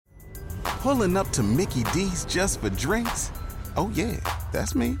Pulling up to Mickey D's just for drinks? Oh yeah,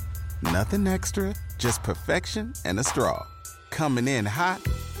 that's me. Nothing extra, just perfection and a straw. Coming in hot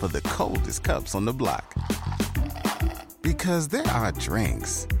for the coldest cups on the block. Because there are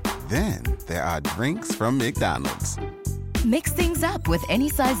drinks. Then there are drinks from McDonald's. Mix things up with any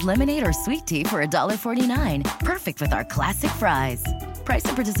size lemonade or sweet tea for $1.49. Perfect with our classic fries. Price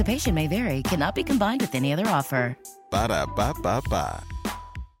and participation may vary. Cannot be combined with any other offer. Ba-da-ba-ba-ba.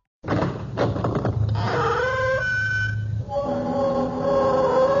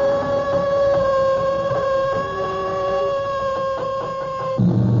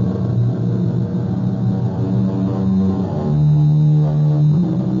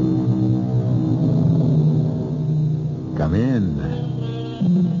 Come in.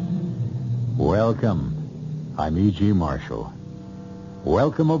 Welcome. I'm E.G. Marshall.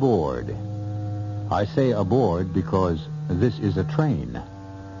 Welcome aboard. I say aboard because this is a train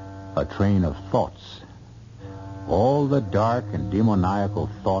of thoughts. All the dark and demoniacal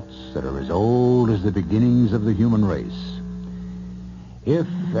thoughts that are as old as the beginnings of the human race. If,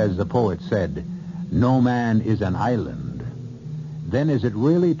 as the poet said, no man is an island, then is it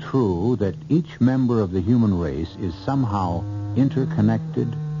really true that each member of the human race is somehow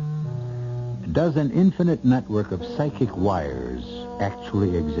interconnected? Does an infinite network of psychic wires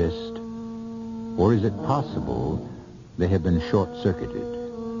actually exist? Or is it possible they have been short-circuited?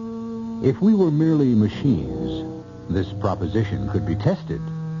 If we were merely machines, this proposition could be tested.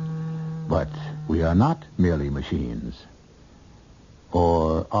 But we are not merely machines.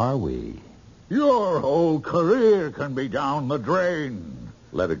 Or are we? Your whole career can be down the drain.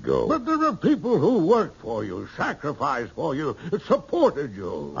 Let it go. But there are people who worked for you, sacrificed for you, supported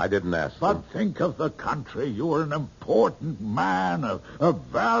you. I didn't ask But them. think of the country. You were an important man, a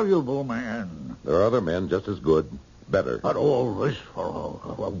valuable man. There are other men just as good, better. But all this for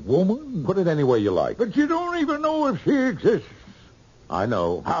a woman? Put it any way you like. But you don't even know if she exists. I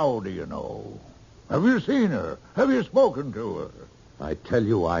know. How do you know? Have you seen her? Have you spoken to her? I tell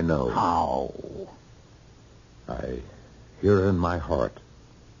you I know. How? I hear her in my heart.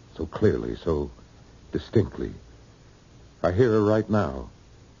 So clearly, so distinctly. I hear her right now.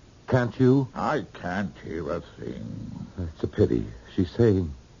 Can't you? I can't hear a thing. It's a pity. She's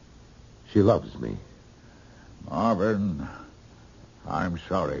saying she loves me. Marvin, I'm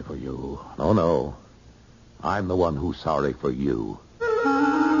sorry for you. Oh, no. I'm the one who's sorry for you.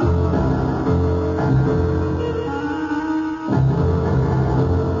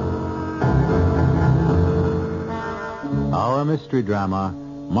 Our mystery drama,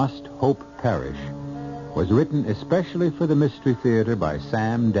 Must Hope Perish, was written especially for the Mystery Theater by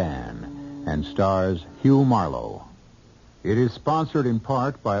Sam Dan and stars Hugh Marlowe. It is sponsored in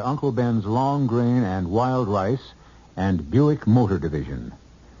part by Uncle Ben's Long Grain and Wild Rice and Buick Motor Division.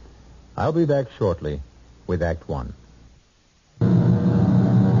 I'll be back shortly with Act One.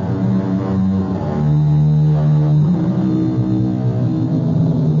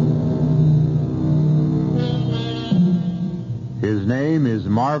 His name is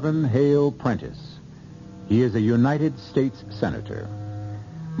Marvin Hale Prentice. He is a United States Senator.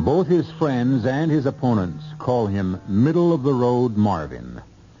 Both his friends and his opponents call him Middle-of-the-Road Marvin.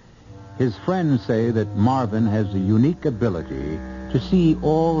 His friends say that Marvin has the unique ability to see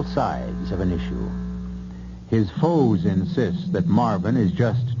all sides of an issue. His foes insist that Marvin is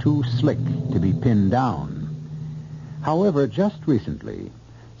just too slick to be pinned down. However, just recently,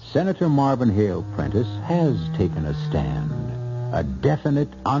 Senator Marvin Hale Prentice has taken a stand. A definite,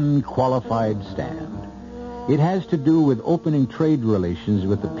 unqualified stand. It has to do with opening trade relations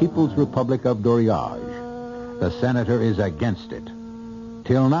with the People's Republic of Doriage. The senator is against it.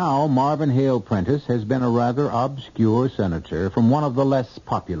 Till now, Marvin Hale Prentice has been a rather obscure senator from one of the less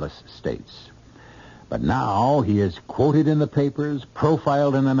populous states. But now he is quoted in the papers,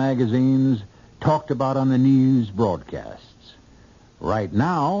 profiled in the magazines, talked about on the news broadcasts. Right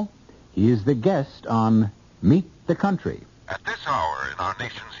now, he is the guest on Meet the Country. At this hour in our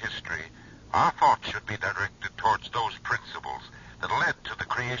nation's history, our thoughts should be directed towards those principles that led to the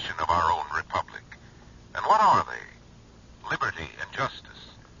creation of our own republic. And what are they? Liberty and justice.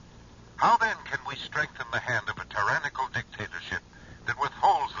 How then can we strengthen the hand of a tyrannical dictatorship that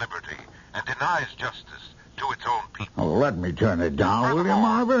withholds liberty and denies justice to its own people? Oh, let me turn it down, will you, Furthermore,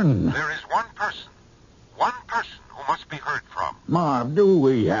 Marvin? there is one person who must be heard from. Marv, do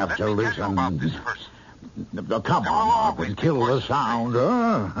we have Let to me listen? tell you about this person. Come There on, will Marvin, always be kill the voices sound,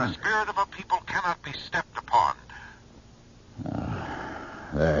 The huh? spirit of a people cannot be stepped upon.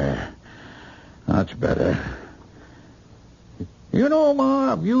 There. That's better. You know,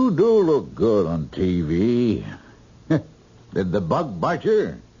 Marv, you do look good on TV. Did the bug bite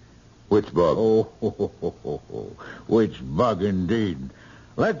you? Which bug? Oh, which bug indeed.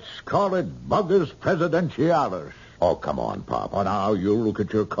 Let's call it Bugus Presidentialis. Oh, come on, Pop. Oh, now, you look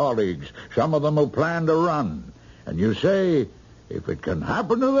at your colleagues. Some of them who plan to run. And you say, if it can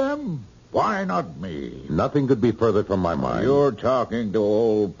happen to them, why not me? Nothing could be further from my mind. You're talking to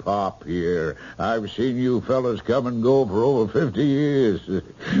old Pop here. I've seen you fellas come and go for over 50 years.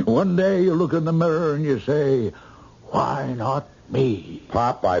 One day you look in the mirror and you say, why not me?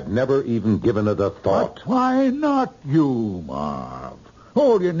 Pop, I've never even given it a thought. But why not you, Marv?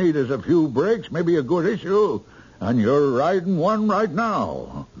 All you need is a few breaks, maybe a good issue, and you're riding one right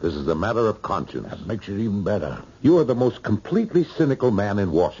now. This is a matter of conscience. That makes it even better. You are the most completely cynical man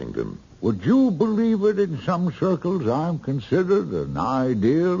in Washington. Would you believe it, in some circles I'm considered an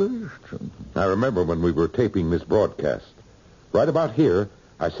idealist? I remember when we were taping this broadcast. Right about here,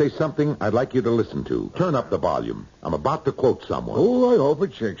 I say something I'd like you to listen to. Turn up the volume. I'm about to quote someone. Oh, I hope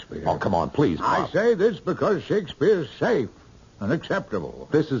it's Shakespeare. Oh, come on, please, Pop. I say this because Shakespeare's safe and acceptable.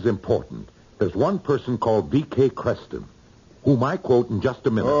 This is important. There's one person called V.K. Creston, whom I quote in just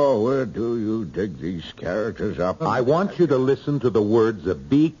a minute. Oh, where do you dig these characters up? I want you to listen to the words of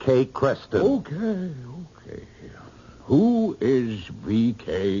V.K. Creston. Okay. Who is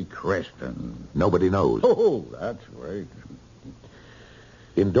V.K. Creston? Nobody knows. Oh, that's right.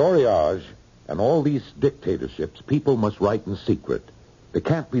 In Doriage and all these dictatorships, people must write in secret. They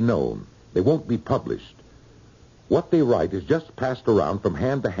can't be known. They won't be published. What they write is just passed around from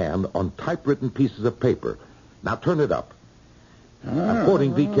hand to hand on typewritten pieces of paper. Now turn it up. I'm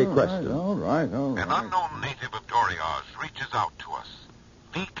quoting V.K. Creston. All right. An unknown native of Doriage reaches out to us.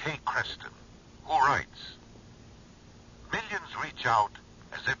 V.K. Creston, who writes, millions reach out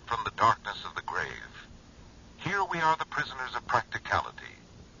as if from the darkness of the grave. Here we are the prisoners of practicality.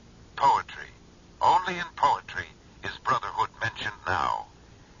 Poetry. Only in poetry is brotherhood mentioned now.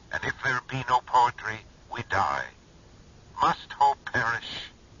 And if there be no poetry, we die. Must hope perish.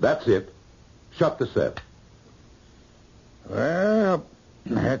 That's it. Shut the set. Well,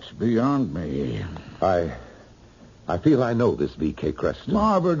 that's beyond me. I feel I know this V.K. Creston.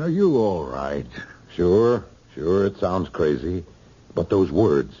 Marvin, are you all right? Sure, it sounds crazy. But those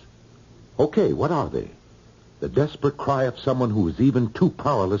words. Okay, what are they? The desperate cry of someone who is even too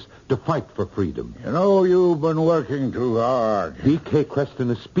powerless to fight for freedom. You know, you've been working too hard. V.K. Creston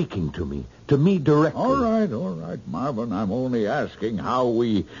is speaking to me directly. All right, Marvin. I'm only asking how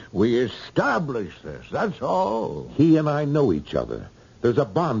we establish this. That's all. He and I know each other. There's a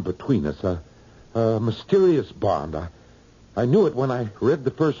bond between us, a mysterious bond. I knew it when I read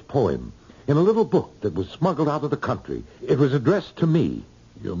the first poem in a little book that was smuggled out of the country. It was addressed to me.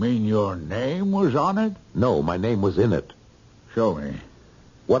 You mean your name was on it? No, my name was in it. Show me.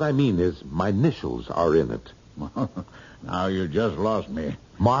 What I mean is my initials are in it. Now you just lost me.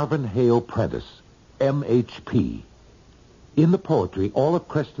 Marvin Hale Prentice, M.H.P. In the poetry, all of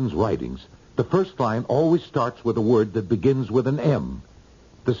Creston's writings, the first line always starts with a word that begins with an M.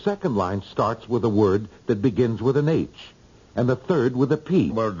 The second line starts with a word that begins with an H. And the third with a P.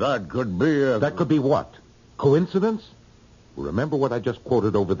 Well, that could be a... That could be what? Coincidence? Remember what I just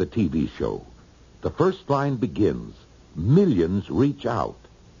quoted over the TV show. The first line begins, millions reach out.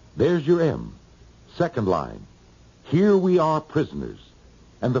 There's your M. Second line, here we are prisoners.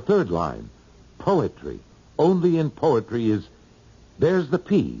 And the third line, poetry. Only in poetry is, there's the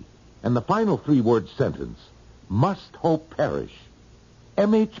P. And the final three-word sentence, must hope perish.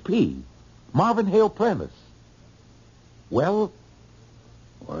 M.H.P. Marvin Hale Prentice. Well,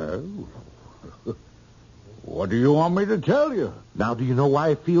 what do you want me to tell you? Now, do you know why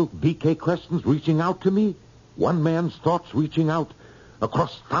I feel V.K. Creston's reaching out to me? One man's thoughts reaching out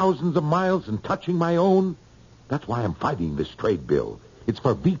across thousands of miles and touching my own? That's why I'm fighting this trade bill. It's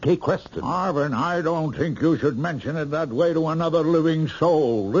for V.K. Creston. Marvin, I don't think you should mention it that way to another living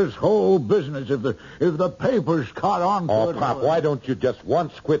soul. This whole business, if the papers caught on to it... Oh, Pop, why don't you just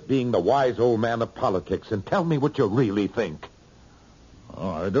once quit being the wise old man of politics and tell me what you really think? Oh,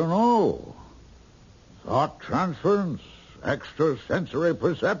 I don't know. Thought transference, extrasensory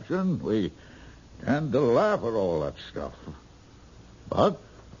perception. We tend to laugh at all that stuff. But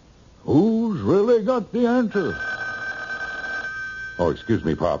who's really got the answer? Oh, excuse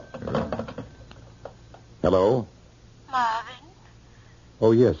me, Pop. Hello? Marvin?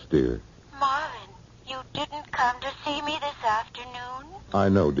 Oh, yes, dear. Marvin, you didn't come to see me this afternoon? I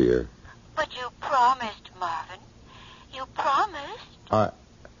know, dear. But you promised, Marvin. You promised.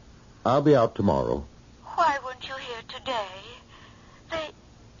 I'll be out tomorrow. Why weren't you here today?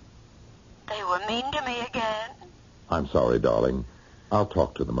 They were mean to me again. I'm sorry, darling. I'll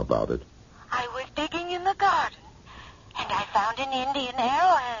talk to them about it. I was digging in the garden, and I found an Indian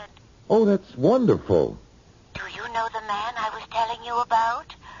arrowhead. Oh, that's wonderful. Do you know the man I was telling you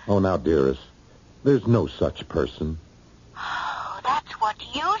about? Oh, now, dearest, there's no such person. Oh, that's what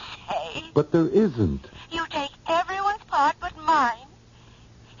you say. But there isn't. You take everyone's part but mine.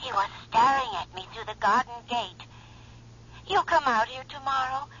 He was staring at me through the garden gate. You come out here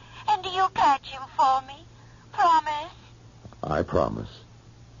tomorrow, and you catch him for me. Promise? I promise.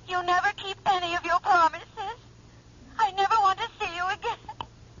 You never keep any of your promises. I never want to see you again.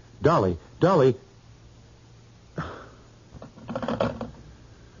 Dolly.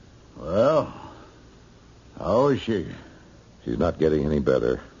 Well, how is she? She's not getting any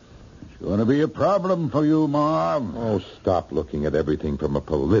better. It's going to be a problem for you, Marv. Oh, stop looking at everything from a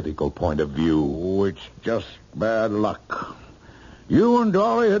political point of view. Oh, it's just bad luck. You and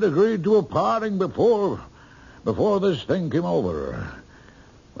Dolly had agreed to a parting before this thing came over.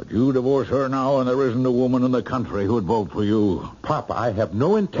 But you divorce her now, and there isn't a woman in the country who'd vote for you. Papa, I have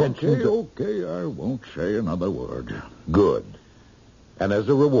no intention Okay, I won't say another word. Good. And as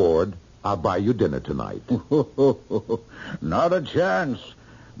a reward, I'll buy you dinner tonight. Not a chance.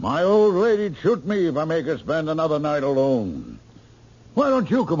 My old lady'd shoot me if I make her spend another night alone. Why don't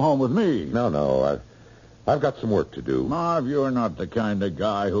you come home with me? No. I've got some work to do. Marv, you're not the kind of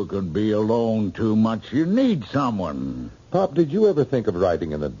guy who can be alone too much. You need someone. Pop, did you ever think of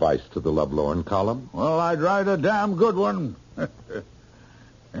writing an advice to the Lovelorn column? Well, I'd write a damn good one.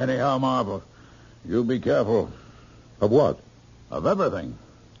 Anyhow, Marv, you be careful. Of what? Of everything.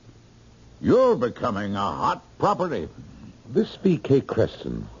 You're becoming a hot property. This V.K.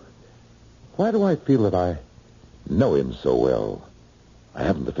 Creston. Why do I feel that I know him so well? I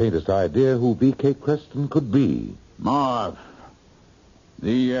haven't the faintest idea who V.K. Creston could be. Marv,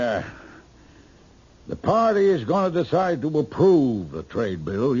 the party is going to decide to approve the trade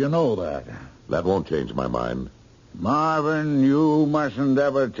bill. You know that. That won't change my mind. Marvin, you mustn't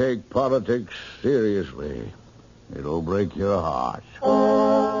ever take politics seriously. It'll break your heart.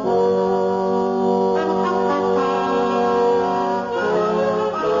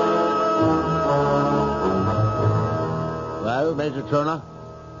 Well, Major Turner,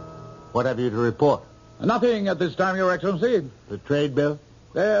 what have you to report? Nothing at this time, Your Excellency. The trade bill?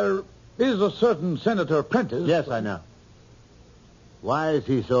 There is a certain Senator Prentice. Yes, I know. Why is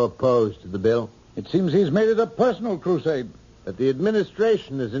he so opposed to the bill? It seems he's made it a personal crusade. But the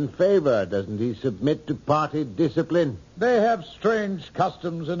administration is in favor. Doesn't he submit to party discipline? They have strange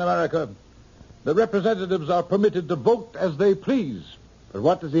customs in America. The representatives are permitted to vote as they please. But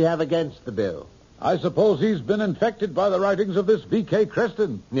what does he have against the bill? I suppose he's been infected by the writings of this V.K.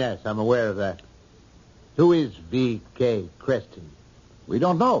 Creston. Yes, I'm aware of that. Who is V.K. Creston? We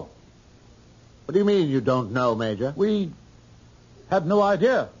don't know. What do you mean you don't know, Major? We have no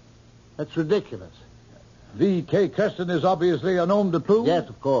idea. That's ridiculous. V.K. Creston is obviously a nom de plume. Yes,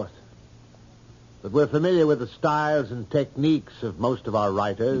 of course. But we're familiar with the styles and techniques of most of our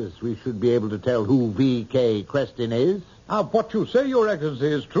writers. We should be able to tell who V.K. Creston is. What you say, Your Excellency,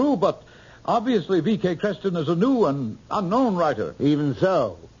 is true, but obviously V.K. Creston is a new and unknown writer. Even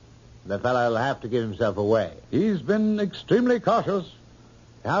so, the fellow will have to give himself away. He's been extremely cautious.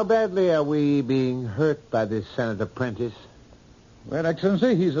 How badly are we being hurt by this Senator Prentice? Well,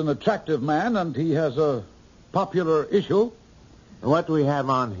 Excellency, he's an attractive man, and he has a popular issue. And what do we have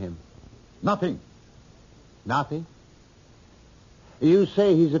on him? Nothing. Nothing? You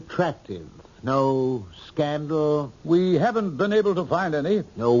say he's attractive. No scandal? We haven't been able to find any.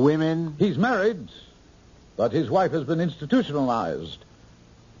 No women? He's married, but his wife has been institutionalized.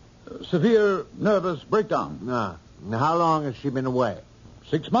 Severe nervous breakdown. No. Now, how long has she been away?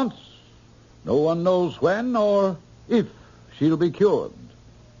 6 months. No one knows when or if she'll be cured.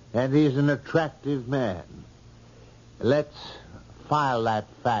 And he's an attractive man. Let's file that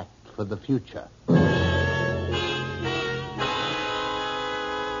fact for the future.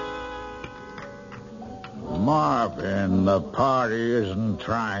 Marvin, the party isn't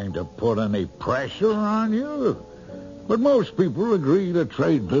trying to put any pressure on you. But most people agree the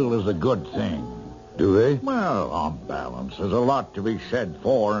trade bill is a good thing. Do they? Well, on balance, there's a lot to be said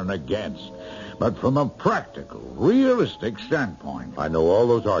for and against. But from a practical, realistic standpoint... I know all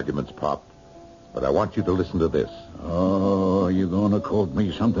those arguments, Pop. But I want you to listen to this. Oh, you going to quote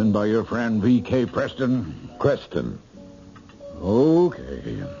me something by your friend V.K. Preston? Creston.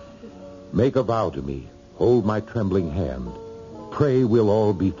 Okay. Make a vow to me. Hold my trembling hand. Pray we'll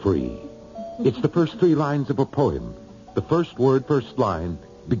all be free. It's the first 3 lines of a poem. The first word, first line,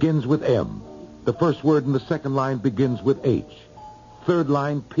 begins with M. The first word in the second line begins with H. Third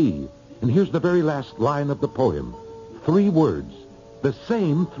line, P. And here's the very last line of the poem. 3 words. The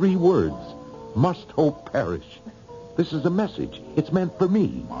same 3 words. Must hope perish. This is a message. It's meant for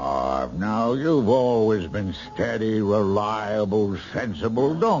me. Marv, now, you've always been steady, reliable,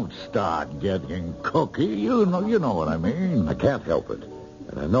 sensible. Don't start getting cookie. You know what I mean. I can't help it.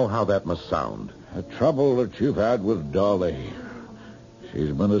 And I know how that must sound. The trouble that you've had with Dolly.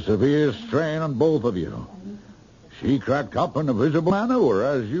 She's been a severe strain on both of you. She cracked up in a visible manner,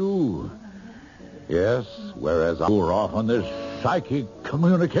 whereas you... Yes, whereas You were off on this psychic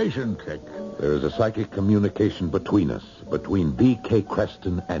communication kick. there is a psychic communication between us, between V.K.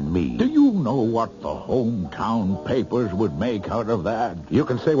 Creston and me. Do you know what the hometown papers would make out of that? You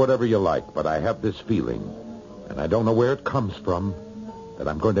can say whatever you like, but I have this feeling, and I don't know where it comes from, that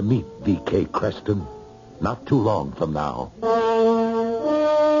I'm going to meet V.K. Creston not too long from now.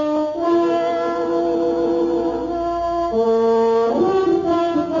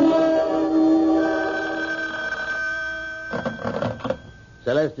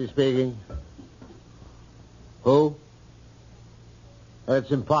 Celeste speaking. Who?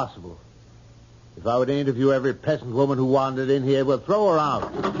 That's impossible. If I were to interview every peasant woman who wandered in here, we'll throw her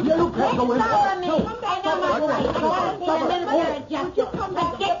out. You can't go in there. I know my place. I want to see the military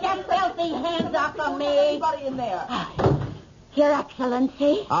justice. Get your filthy hands off of me. Anybody in there? Your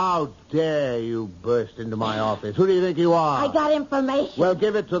Excellency, How dare you burst into my office? Who do you think you are? I got information. Well,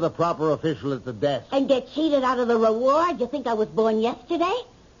 give it to the proper official at the desk. And get cheated out of the reward? You think I was born yesterday?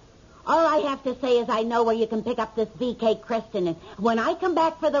 All I have to say is I know where you can pick up this V.K. Creston. And when I come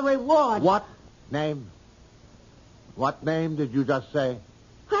back for the reward... What name? What name did you just say?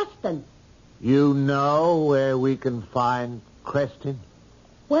 Creston. You know where we can find Creston?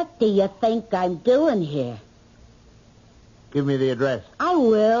 What do you think I'm doing here? Give me the address. I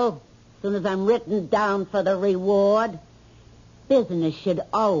will, as soon as I'm written down for the reward. Business should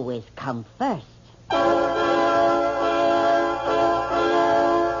always come first.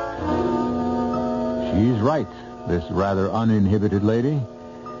 She's right, this rather uninhibited lady.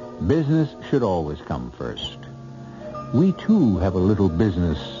 Business should always come first. We, too, have a little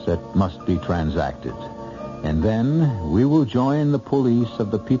business that must be transacted. And then we will join the police of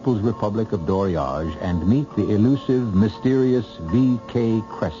the People's Republic of Doriage and meet the elusive, mysterious V.K.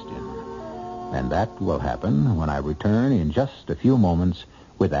 Creston. And that will happen when I return in just a few moments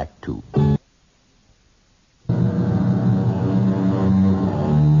with Act Two.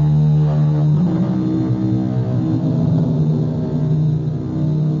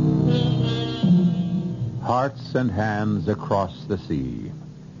 Hearts and hands across the sea.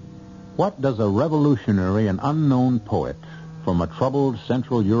 What does a revolutionary and unknown poet from a troubled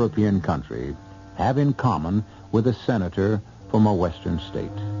Central European country have in common with a senator from a Western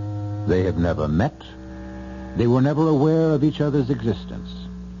state? They have never met. They were never aware of each other's existence.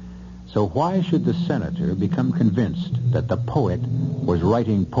 So why should the senator become convinced that the poet was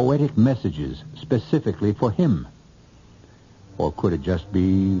writing poetic messages specifically for him? Or could it just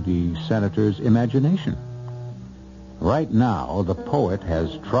be the senator's imagination? Right now, the poet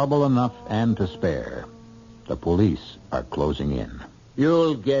has trouble enough and to spare. The police are closing in.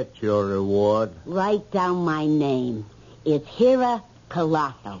 You'll get your reward. Write down my name. It's Hira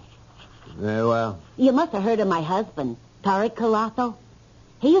Calatho. Very well. You must have heard of my husband, Tariq Calatho.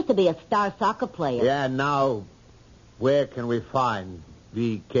 He used to be a star soccer player. Yeah, now, where can we find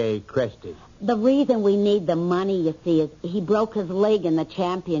V.K. Creston? The reason we need the money, you see, is he broke his leg in the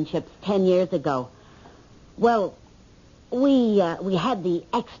championships 10 years ago. Well, we had the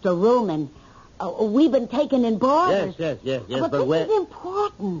extra room, and we've been taken in boarders. Yes. But this is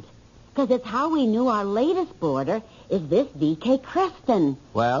important, because it's how we knew our latest boarder is this V.K. Creston.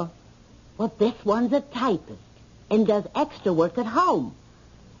 Well? Well, this one's a typist and does extra work at home.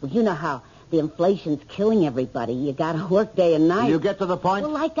 Well, you know how the inflation's killing everybody. You gotta work day and night. Will you get to the point?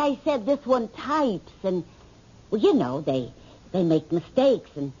 Well, like I said, this one types, and, well, you know, they make mistakes,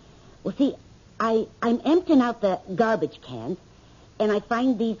 and, well, see, I'm emptying out the garbage cans, and I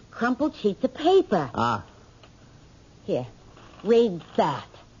find these crumpled sheets of paper. Ah. Here, read that.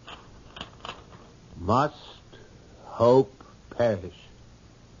 Must hope perish.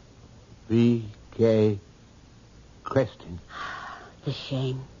 V.K. Creston. It's a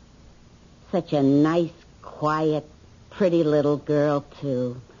shame. Such a nice, quiet, pretty little girl,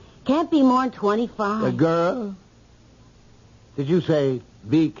 too. Can't be more than 25. A girl? Did you say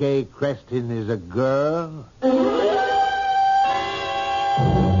V.K. Creston is a girl?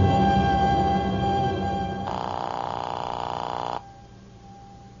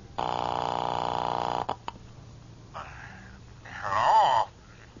 Hello?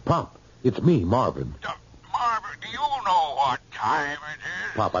 Pop, it's me, Marvin. Marvin, do you know what time it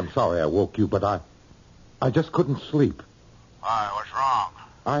is? Pop, I'm sorry I woke you, but I just couldn't sleep. Why, what's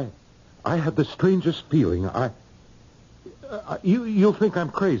wrong? I had the strangest feeling. You'll think I'm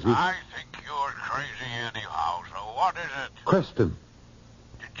crazy. I think you're crazy anyhow, so what is it? Creston.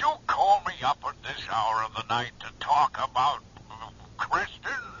 Did you call me up at this hour of the night to talk about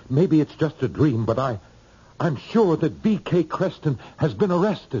Creston? Maybe it's just a dream, but I'm sure that V.K. Creston has been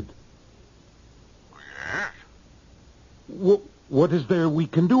arrested. Yes? What is there we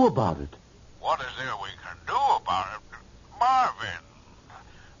can do about it? What is there we can do about it? Marvin,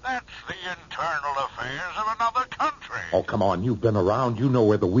 that's the internal affairs of another country. Oh, come on. You've been around. You know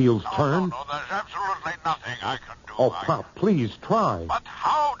where the wheels turn. No, there's absolutely nothing I can do. Oh, Pop, please try. But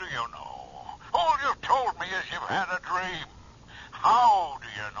how do you know? All you've told me is you've had a dream. How do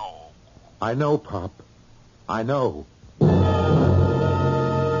you know? I know, Pop. I know.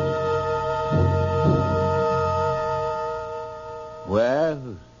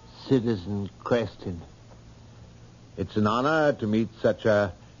 Well, Citizen Creston, it's an honor to meet such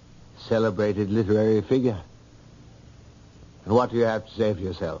a celebrated literary figure. And what do you have to say for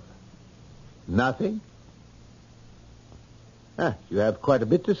yourself? Nothing? You have quite a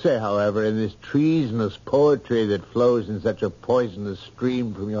bit to say, however, in this treasonous poetry that flows in such a poisonous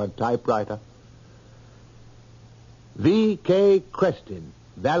stream from your typewriter. V.K. Creston,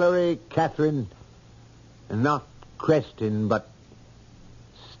 Valerie Catherine, not Creston, but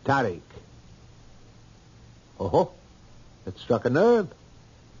Starik. Oh, that struck a nerve.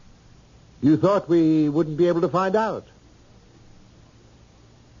 You thought we wouldn't be able to find out.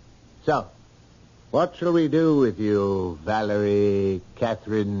 So, what shall we do with you, Valerie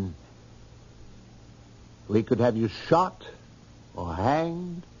Catherine? We could have you shot, or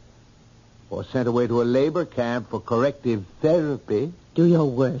hanged, or sent away to a labor camp for corrective therapy. Do your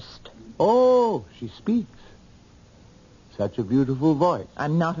worst. Oh, she speaks. Such a beautiful voice.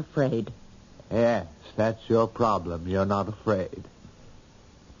 I'm not afraid. Yes, that's your problem. You're not afraid.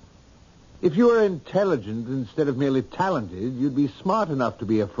 If you were intelligent instead of merely talented, you'd be smart enough to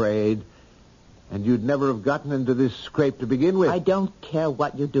be afraid, and you'd never have gotten into this scrape to begin with. I don't care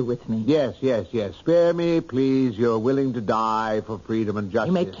what you do with me. Yes. Spare me, please. You're willing to die for freedom and justice.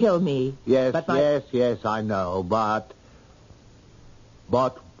 You may kill me. Yes, but yes, I know. But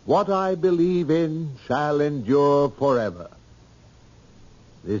what I believe in shall endure forever.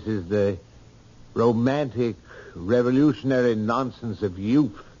 This is the romantic, revolutionary nonsense of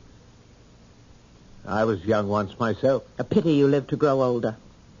youth. I was young once myself. A pity you live to grow older.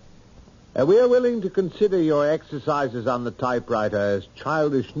 We are willing to consider your exercises on the typewriter as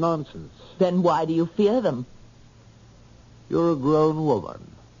childish nonsense. Then why do you fear them? You're a grown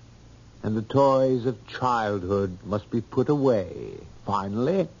woman, and the toys of childhood must be put away,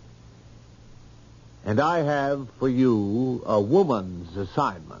 finally. And I have for you a woman's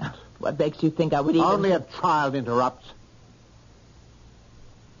assignment. What makes you think I would even... Only a child interrupts.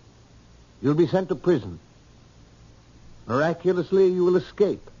 You'll be sent to prison. Miraculously, you will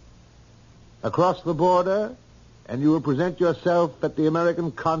escape. Across the border, and you will present yourself at the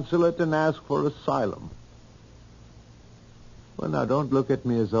American consulate and ask for asylum. Well, now, don't look at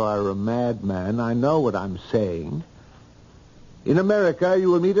me as though I were a madman. I know what I'm saying. In America, you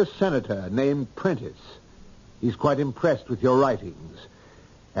will meet a senator named Prentice. He's quite impressed with your writings.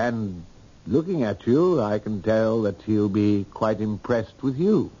 And looking at you, I can tell that he'll be quite impressed with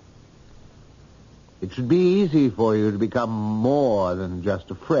you. It should be easy for you to become more than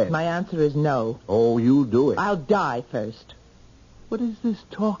just a friend. My answer is no. Oh, you'll do it. I'll die first. What is this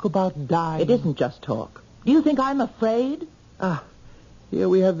talk about dying? It isn't just talk. Do you think I'm afraid? Here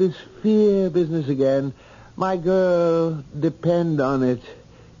we have this fear business again. My girl, depend on it.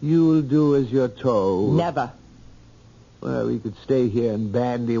 You'll do as you're told. Never. Well, we could stay here and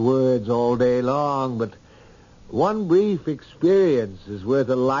bandy words all day long, but one brief experience is worth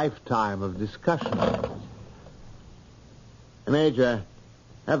a lifetime of discussion. Major,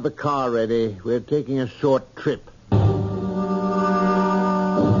 have the car ready. We're taking a short trip.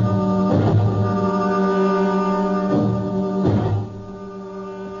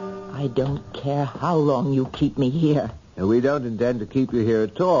 I don't care how long you keep me here. And we don't intend to keep you here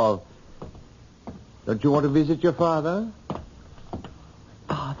at all. Don't you want to visit your father?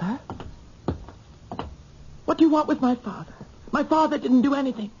 Father? What do you want with my father? My father didn't do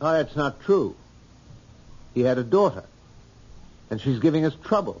anything. Oh, that's not true. He had a daughter, and she's giving us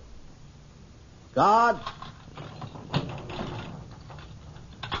trouble. Guard!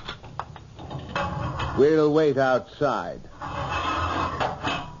 We'll wait outside.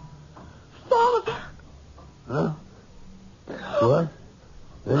 Father! Huh? What?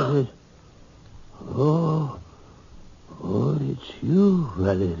 Is it? Oh, it's you,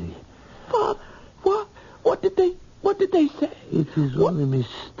 Valerie. Father, what did they say? It is What? all a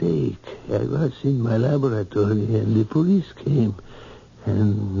mistake. I was in my laboratory and the police came.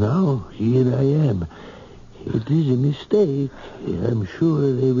 And now here I am. It is a mistake. I'm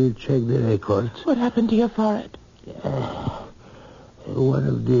sure they will check the records. What happened to your forehead? One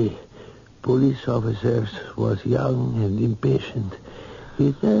of the police officers was young and impatient.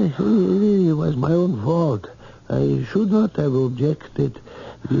 It really was my own fault. I should not have objected.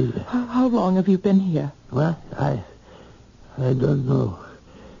 How long have you been here? Well, I don't know.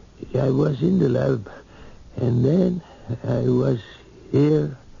 I was in the lab, and then I was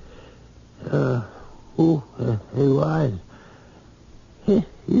here a while.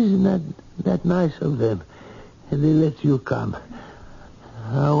 Isn't that nice of them? And they let you come.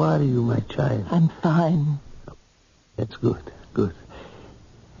 How are you, my child? I'm fine. That's good.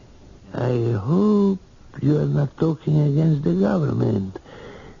 I hope you are not talking against the government.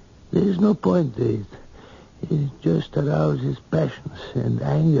 There is no point to it. It just arouses passions and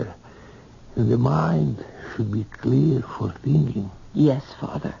anger. And the mind should be clear for thinking. Yes,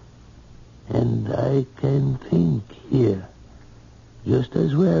 Father. And I can think here just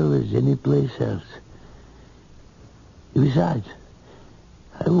as well as any place else. Besides,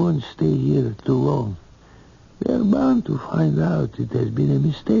 I won't stay here too long. They are bound to find out it has been a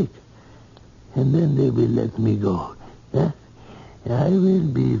mistake. And then they will let me go. I will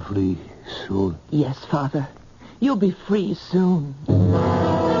be free soon. Yes, Father. You'll be free soon.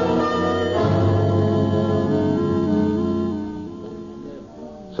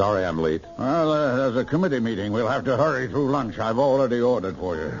 Sorry I'm late. Well, there's a committee meeting. We'll have to hurry through lunch. I've already ordered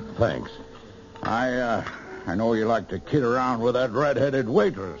for you. Thanks. I know you like to kid around with that red-headed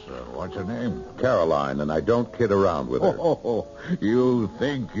waitress. What's her name? Caroline, and I don't kid around with her. Oh, you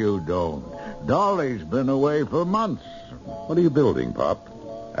think you don't. Dolly's been away for months. What are you building, Pop?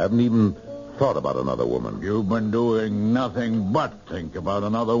 I haven't even thought about another woman. You've been doing nothing but think about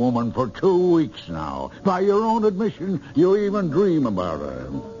another woman for 2 weeks now. By your own admission, you even dream about her.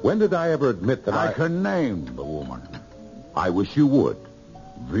 When did I ever admit that I can name the woman. I wish you would.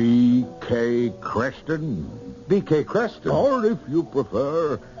 V.K. Creston. V.K. Creston? Or, if you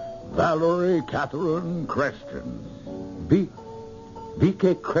prefer, Valerie Catherine Creston.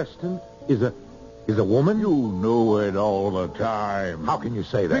 V.K. Creston is a woman? You knew it all the time. How can you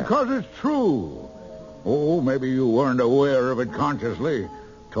say that? Because it's true. Oh, maybe you weren't aware of it consciously.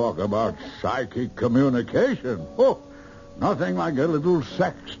 Talk about psychic communication. Oh, nothing like a little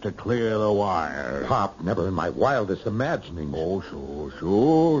sex to clear the wires. Pop, never in my wildest imaginings. Oh,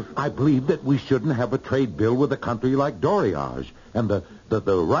 sure. I believe that we shouldn't have a trade bill with a country like Doriage. And the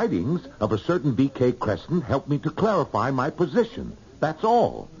writings of a certain V.K. Creston helped me to clarify my position. That's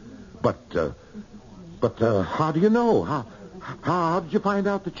all. But how do you know? How did you find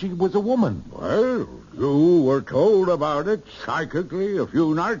out that she was a woman? Well, you were told about it psychically a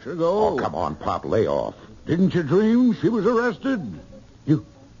few nights ago. Oh, come on, Pop, lay off. Didn't you dream she was arrested? You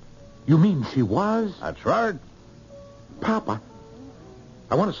mean she was? That's right. Papa,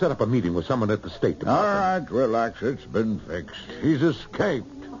 I want to set up a meeting with someone at the State Department. All right, relax. It's been fixed. She's escaped.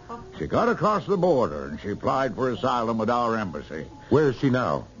 She got across the border, and she applied for asylum with our embassy. Where is she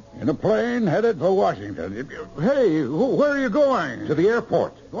now? In a plane headed for Washington. Hey, where are you going? To the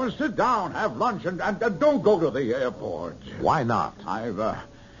airport. You want to sit down, have lunch, and don't go to the airport. Why not? I've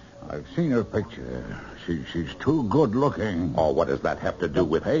seen her picture. She's too good looking. Oh, what does that have to do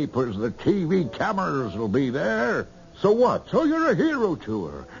with... Papers, the TV cameras will be there. So what? So you're a hero to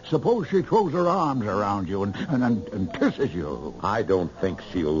her. Suppose she throws her arms around you and kisses you. I don't think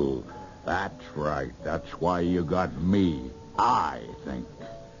she'll... That's right. That's why you got me. I think.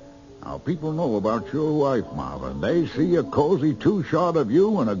 Now, people know about your wife, Marvin. They see a cozy two-shot of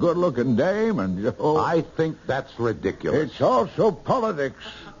you and a good-looking dame, and... I think that's ridiculous. It's also politics.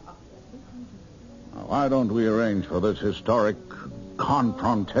 Now, why don't we arrange for this historic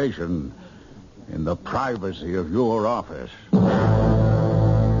confrontation in the privacy of your office?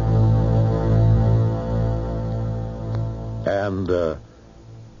 And,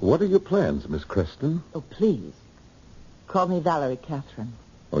 what are your plans, Miss Creston? Oh, please. Call me Valerie Catherine.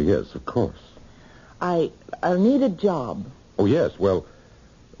 Oh, yes, of course. I'll need a job. Oh, yes. Well,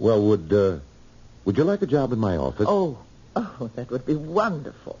 would you like a job in my office? Oh, that would be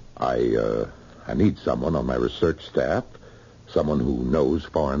wonderful. I need someone on my research staff, someone who knows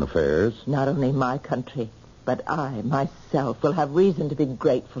foreign affairs. Not only my country, but I, myself, will have reason to be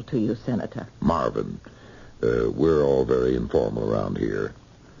grateful to you, Senator. Marvin, we're all very informal around here.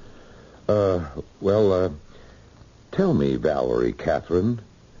 Tell me, Valerie Catherine,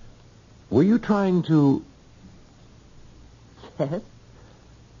 were you trying to... Yes?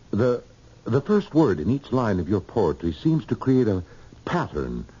 The first word in each line of your poetry seems to create a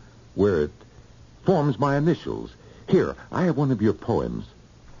pattern where it forms my initials. Here, I have one of your poems.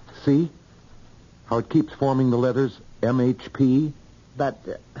 See how it keeps forming the letters MHP? But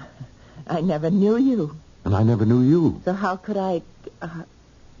I never knew you. And I never knew you. So how could I...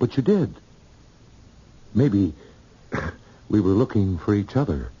 But you did. Maybe we were looking for each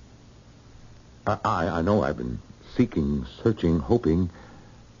other. I know I've been seeking, searching, hoping.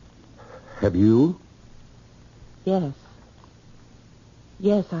 Have you? Yes.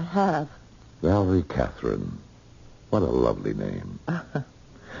 Yes, I have. Valerie Catherine. What a lovely name. I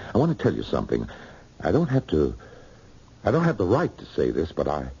want to tell you something. I don't have the right to say this, but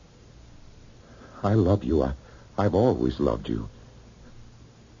I love you. I've always loved you.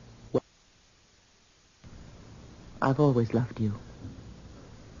 I've always loved you.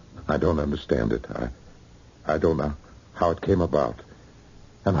 I don't understand it. I don't know how it came about.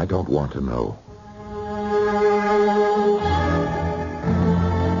 And I don't want to know.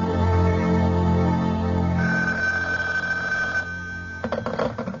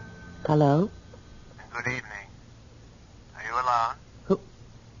 Hello? Good evening. Are you alone?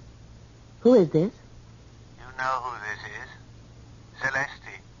 Who is this? You know who this is.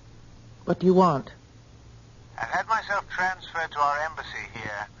 Celeste. What do you want? I've had myself transferred to our embassy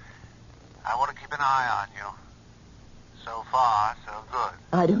here. I want to keep an eye on you. So far, so good.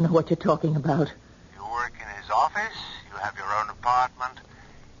 I don't know what you're talking about. You work in his office. You have your own apartment.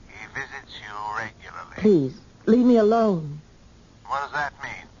 He visits you regularly. Please, leave me alone. What does that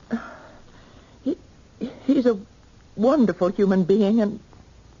mean? He's a wonderful human being, and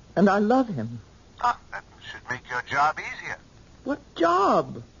I love him. Oh, that should make your job easier. What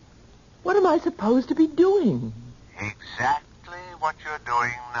job? What am I supposed to be doing? Exactly what you're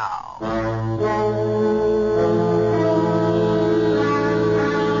doing now.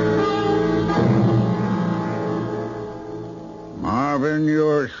 Marvin,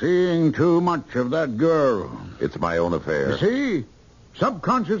 you're seeing too much of that girl. It's my own affair. You see?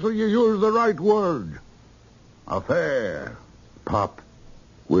 Subconsciously you use the right word. Affair. Pop,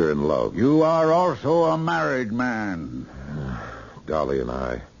 we're in love. You are also a married man. Dolly and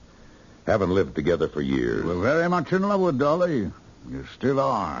I haven't lived together for years. We're very much in love with Dolly. You still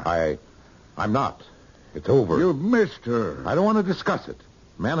are. I'm not. It's over. You've missed her. I don't want to discuss it.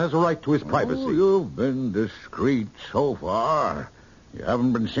 Man has a right to his privacy. Oh, you've been discreet so far. You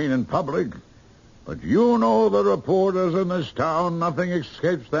haven't been seen in public. But you know the reporters in this town, nothing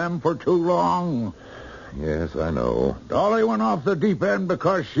escapes them for too long. Yes, I know. Dolly went off the deep end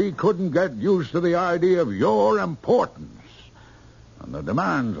because she couldn't get used to the idea of your importance and the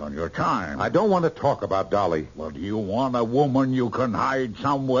demands on your time. I don't want to talk about Dolly. Well, do you want a woman you can hide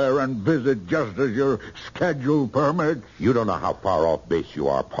somewhere and visit just as your schedule permits? You don't know how far off base you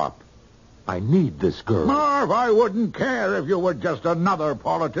are, Pop. I need this girl. Marv, I wouldn't care if you were just another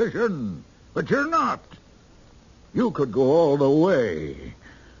politician. But you're not. You could go all the way.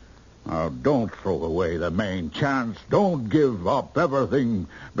 Now, don't throw away the main chance. Don't give up everything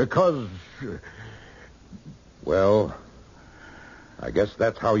because... Well, I guess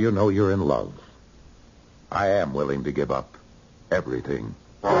that's how you know you're in love. I am willing to give up everything.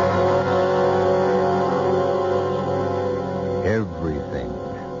 Everything.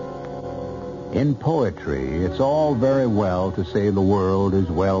 In poetry, it's all very well to say the world is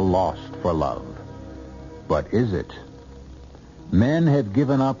well lost for love. But is it? Men have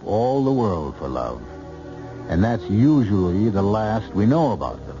given up all the world for love, and that's usually the last we know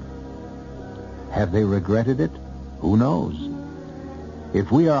about them. Have they regretted it? Who knows?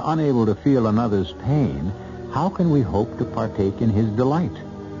 If we are unable to feel another's pain, how can we hope to partake in his delight?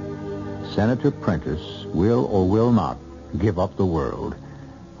 Senator Prentice will or will not give up the world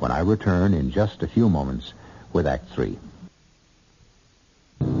when I return in just a few moments with Act 3.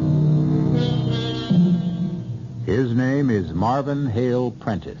 His name is Marvin Hale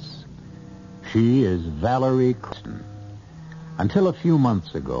Prentice. She is Valerie Catherine. Until a few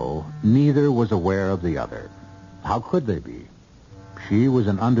months ago, neither was aware of the other. How could they be? She was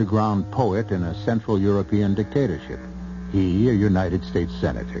an underground poet in a Central European dictatorship. He, a United States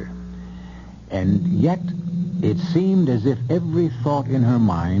senator. And yet, it seemed as if every thought in her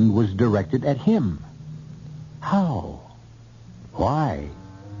mind was directed at him. How? Why?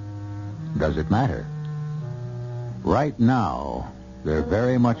 Does it matter? Right now, they're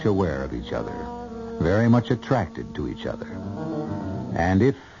very much aware of each other, very much attracted to each other. And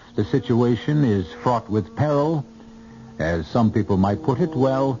if the situation is fraught with peril, as some people might put it,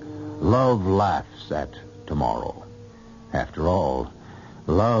 well, love laughs at tomorrow. After all,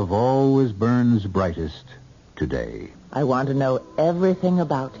 love always burns brightest today. I want to know everything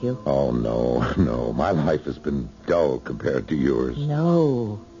about you. Oh, no. My life has been dull compared to yours.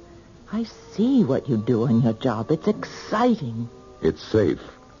 No. I see what you do in your job. It's exciting. It's safe.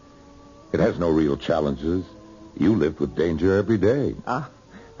 It has no real challenges. You lived with danger every day.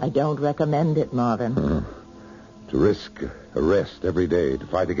 I don't recommend it, Marvin. To risk arrest every day, to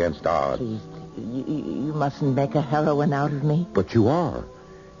fight against odds. Please, you mustn't make a heroine out of me. But you are.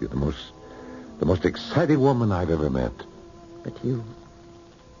 You're the most exciting woman I've ever met. But you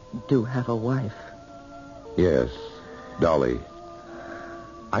do have a wife. Yes, Dolly.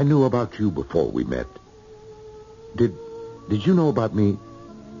 I knew about you before we met. Did you know about me?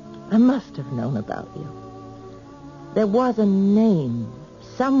 I must have known about you. There was a name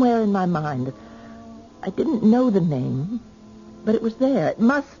somewhere in my mind. I didn't know the name, but it was there. It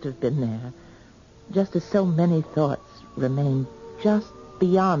must have been there. Just as so many thoughts remain just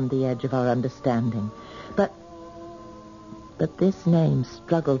beyond the edge of our understanding. But this name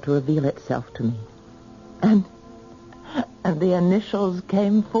struggled to reveal itself to me. And the initials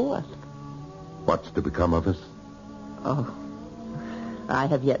came forth. What's to become of us? Oh, I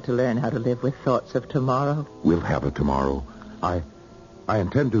have yet to learn how to live with thoughts of tomorrow. We'll have a tomorrow. I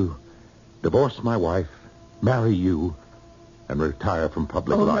intend to divorce my wife, marry you, and retire from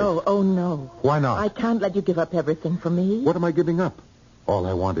public life. Oh, no. Why not? I can't let you give up everything for me. What am I giving up? All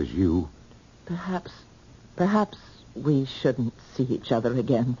I want is you. Perhaps we shouldn't see each other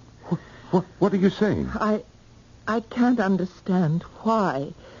again. What are you saying? I can't understand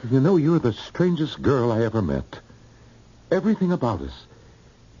why. You know, you're the strangest girl I ever met. Everything about us.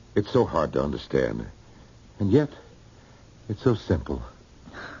 It's so hard to understand. And yet, it's so simple.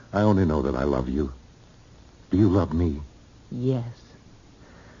 I only know that I love you. Do you love me? Yes.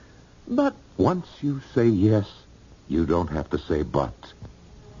 But once you say yes, you don't have to say but.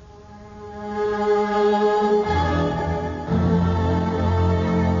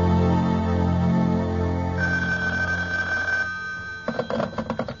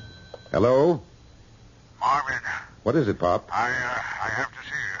 Hello? Marvin. What is it, Pop? I have to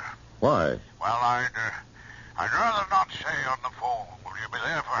see you. Why? Well, I'd rather not say on the phone. Will you be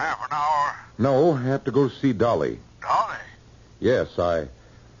there for half an hour? No, I have to go see Dolly. Dolly? Yes, I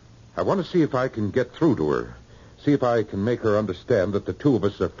want to see if I can get through to her. See if I can make her understand that the two of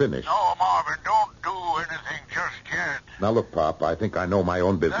us are finished. No, Marvin, don't do anything just yet. Now, look, Pop, I think I know my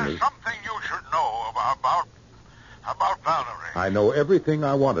own business. There's something you should know about Valerie. I know everything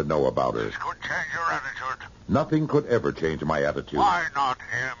I want to know about her. This could change your attitude. Nothing could ever change my attitude. Why not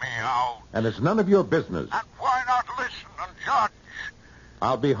hear me out? And it's none of your business. And why not listen and judge?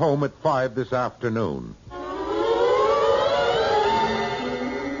 I'll be home at 5 this afternoon.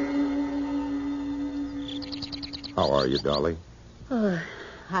 How are you, Dolly? Oh,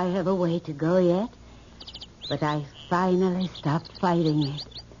 I have a way to go yet, but I finally stopped fighting it.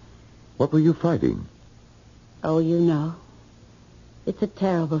 What were you fighting? Oh, you know. It's a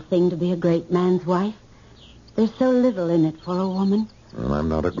terrible thing to be a great man's wife. There's so little in it for a woman. Well, I'm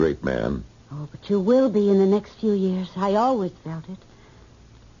not a great man. Oh, but you will be in the next few years. I always felt it.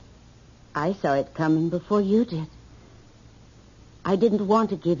 I saw it coming before you did. I didn't want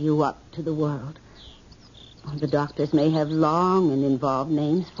to give you up to the world. Oh, the doctors may have long and involved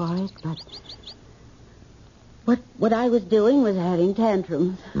names for it, but what I was doing was having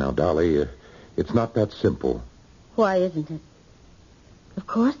tantrums. Now, Dolly, it's not that simple. Why isn't it? Of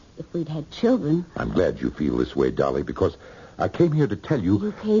course, if we'd had children... I'm glad you feel this way, Dolly, because I came here to tell you...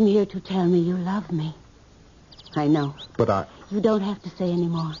 You came here to tell me you love me. I know. But You don't have to say any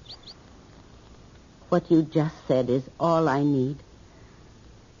more. What you just said is all I need.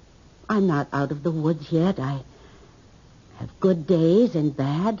 I'm not out of the woods yet. I have good days and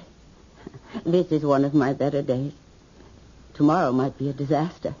bad. This is one of my better days. Tomorrow might be a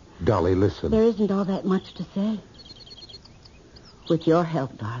disaster. Dolly, listen. There isn't all that much to say. With your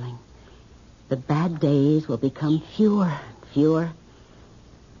help, darling, the bad days will become fewer and fewer.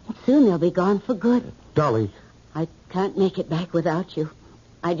 And soon they'll be gone for good. Dolly. I can't make it back without you.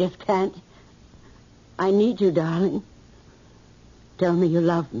 I just can't. I need you, darling. Tell me you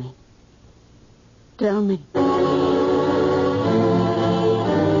love me. Tell me.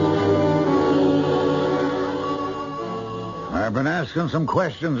 I've been asking some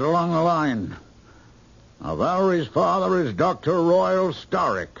questions along the line. Now, Valerie's father is Dr. Royal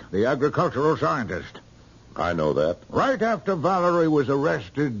Starrick, the agricultural scientist. I know that. Right after Valerie was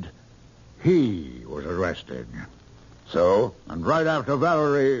arrested, he was arrested. So? And right after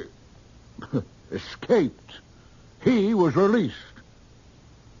Valerie escaped, he was released.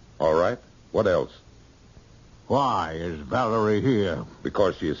 All right. What else? Why is Valerie here?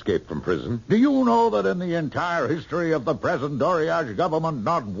 Because she escaped from prison. Do you know that in the entire history of the present Doriage government,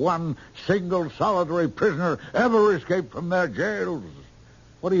 not one single solitary prisoner ever escaped from their jails?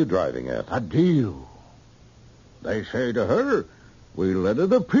 What are you driving at? A deal. They say to her, we let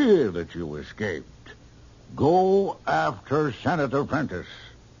it appear that you escaped. Go after Senator Prentice.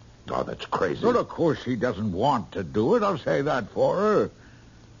 Oh, that's crazy. Well, of course she doesn't want to do it. I'll say that for her.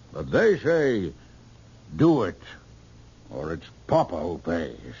 But they say, do it, or it's Papa who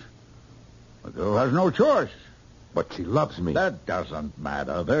pays. The girl has no choice. But she loves me. That doesn't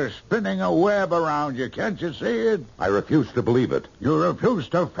matter. They're spinning a web around you. Can't you see it? I refuse to believe it. You refuse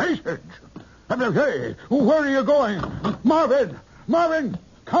to face it. Hey, where are you going? Marvin! Marvin,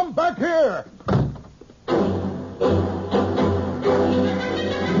 come back here!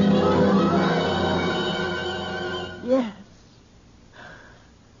 Yes.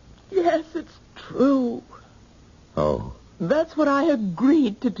 Yes, it's true. Oh. That's what I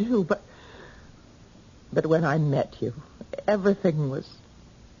agreed to do, but when I met you, everything was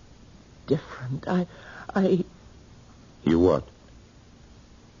different. You what?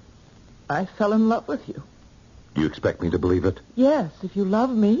 I fell in love with you. Do you expect me to believe it? Yes, if you love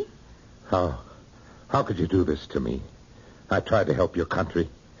me. How could you do this to me? I tried to help your country.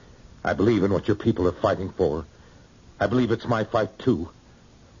 I believe in what your people are fighting for. I believe it's my fight, too.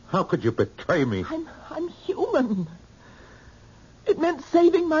 How could you betray me? I'm human. It meant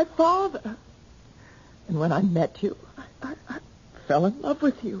saving my father. And when I met you, I fell in love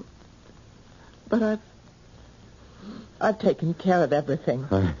with you. But I've taken care of everything.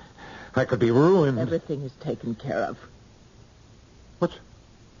 I could be ruined. Everything is taken care of.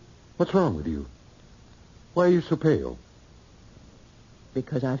 What's wrong with you? Why are you so pale?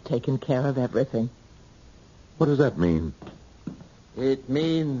 Because I've taken care of everything. What does that mean? It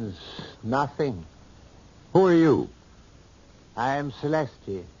means nothing. Who are you? I am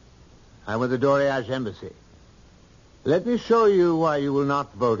Celeste. I'm with the Doriage Embassy. Let me show you why you will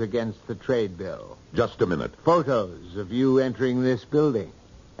not vote against the trade bill. Just a minute. Photos of you entering this building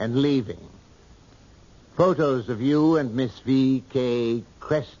and leaving. Photos of you and Miss V.K.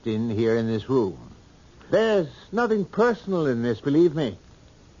 Creston here in this room. There's nothing personal in this, believe me.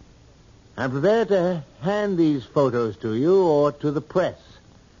 I'm prepared to hand these photos to you or to the press.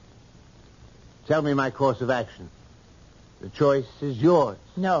 Tell me my course of action. The choice is yours.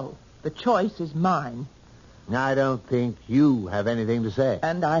 No, the choice is mine. I don't think you have anything to say.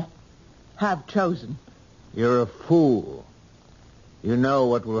 And I have chosen. You're a fool. You know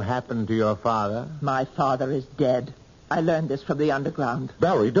what will happen to your father? My father is dead. I learned this from the underground.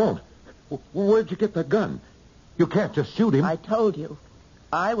 Valerie, don't. Where'd you get that gun? You can't just shoot him. I told you.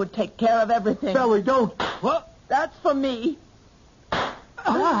 I would take care of everything. Valerie, don't. What? That's for me.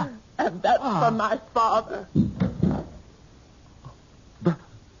 And that's for my father.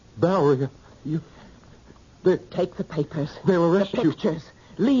 Valerie, Take the papers. They'll arrest the you. pictures.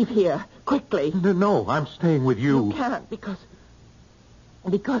 Leave here. Quickly. No, I'm staying with you. You can't because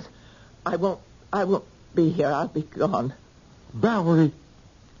I won't be here. I'll be gone. Valerie.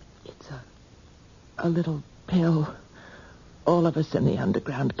 It's a little pill. All of us in the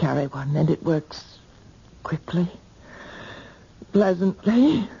underground carry one, and it works quickly,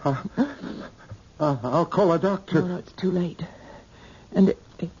 pleasantly. I'll call a doctor. No, it's too late. And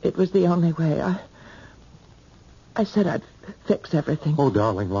it was the only way. I said I'd fix everything. Oh,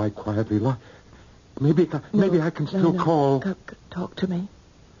 darling, lie quietly. Maybe I can still call. Talk to me.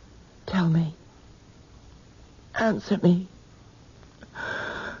 Tell me. Answer me.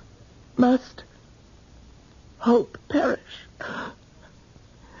 Must hope perish?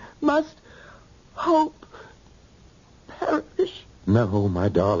 Must hope perish? No, my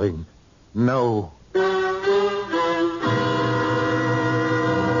darling. No.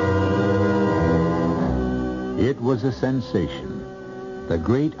 It was a sensation. The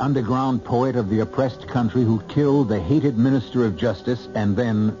great underground poet of the oppressed country who killed the hated minister of justice and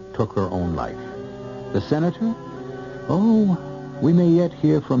then took her own life. The senator? Oh, we may yet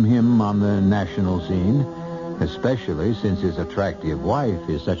hear from him on the national scene, especially since his attractive wife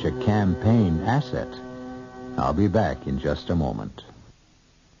is such a campaign asset. I'll be back in just a moment.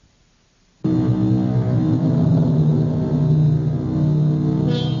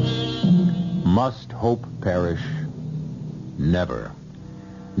 Must hope perish? Never.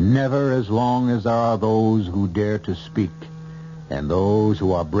 Never as long as there are those who dare to speak and those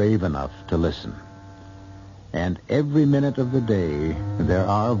who are brave enough to listen. And every minute of the day, there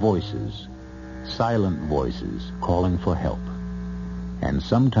are voices, silent voices, calling for help. And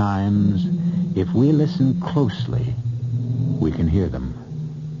sometimes, if we listen closely, we can hear them.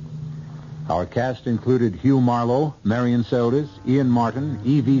 Our cast included Hugh Marlowe, Marion Seldes, Ian Martin,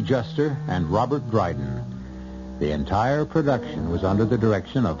 E.V. Juster, and Robert Dryden. The entire production was under the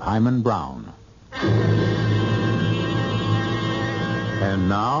direction of Hyman Brown. And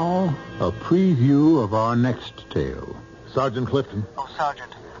now, a preview of our next tale. Sergeant Clifton. Oh,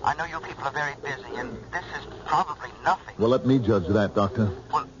 Sergeant, I know you people are very busy, and this is probably nothing. Well, let me judge that, Doctor.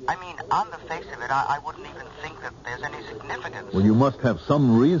 Well, I mean, on the face of it, I wouldn't even think that there's any significance. Well, you must have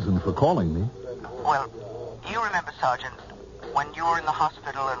some reason for calling me. Well, you remember, Sergeant, when you were in the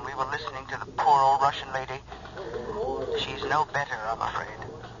hospital and we were listening to the poor old Russian lady? She's no better, I'm afraid.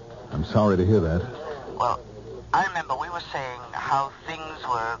 I'm sorry to hear that. Well, I remember we were saying how things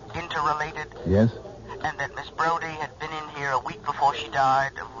were interrelated. Yes? And that Miss Brody had been in here a week before she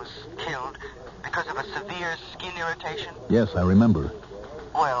died, was killed, because of a severe skin irritation. Yes, I remember.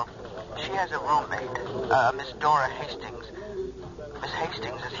 Well, she has a roommate, Miss Dora Hastings. Miss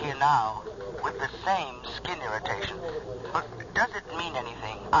Hastings is here now, with the same skin irritation. But does it mean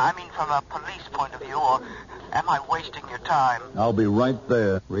anything? I mean, from a police point of view, or am I wasting your time? I'll be right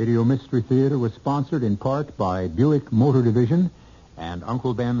there. Radio Mystery Theater was sponsored in part by Buick Motor Division and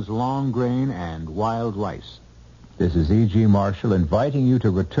Uncle Ben's Long Grain and Wild Rice. This is E.G. Marshall inviting you to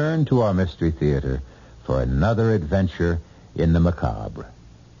return to our Mystery Theater for another adventure in the macabre.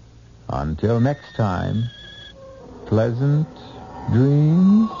 Until next time, pleasant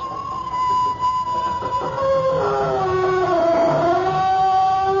dreams.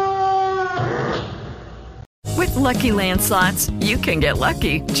 With Lucky Land Slots, you can get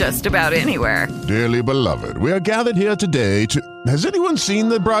lucky just about anywhere. Dearly beloved, we are gathered here today to... Has anyone seen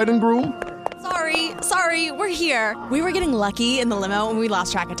the bride and groom? Sorry, we're here. We were getting lucky in the limo and we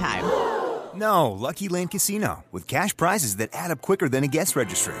lost track of time. No, Lucky Land Casino, with cash prizes that add up quicker than a guest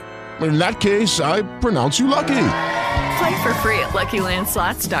registry. In that case, I pronounce you lucky. Play for free at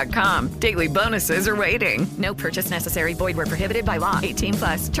LuckyLandSlots.com. Daily bonuses are waiting. No purchase necessary. Void where prohibited by law.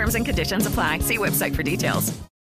 18+. Terms and conditions apply. See website for details.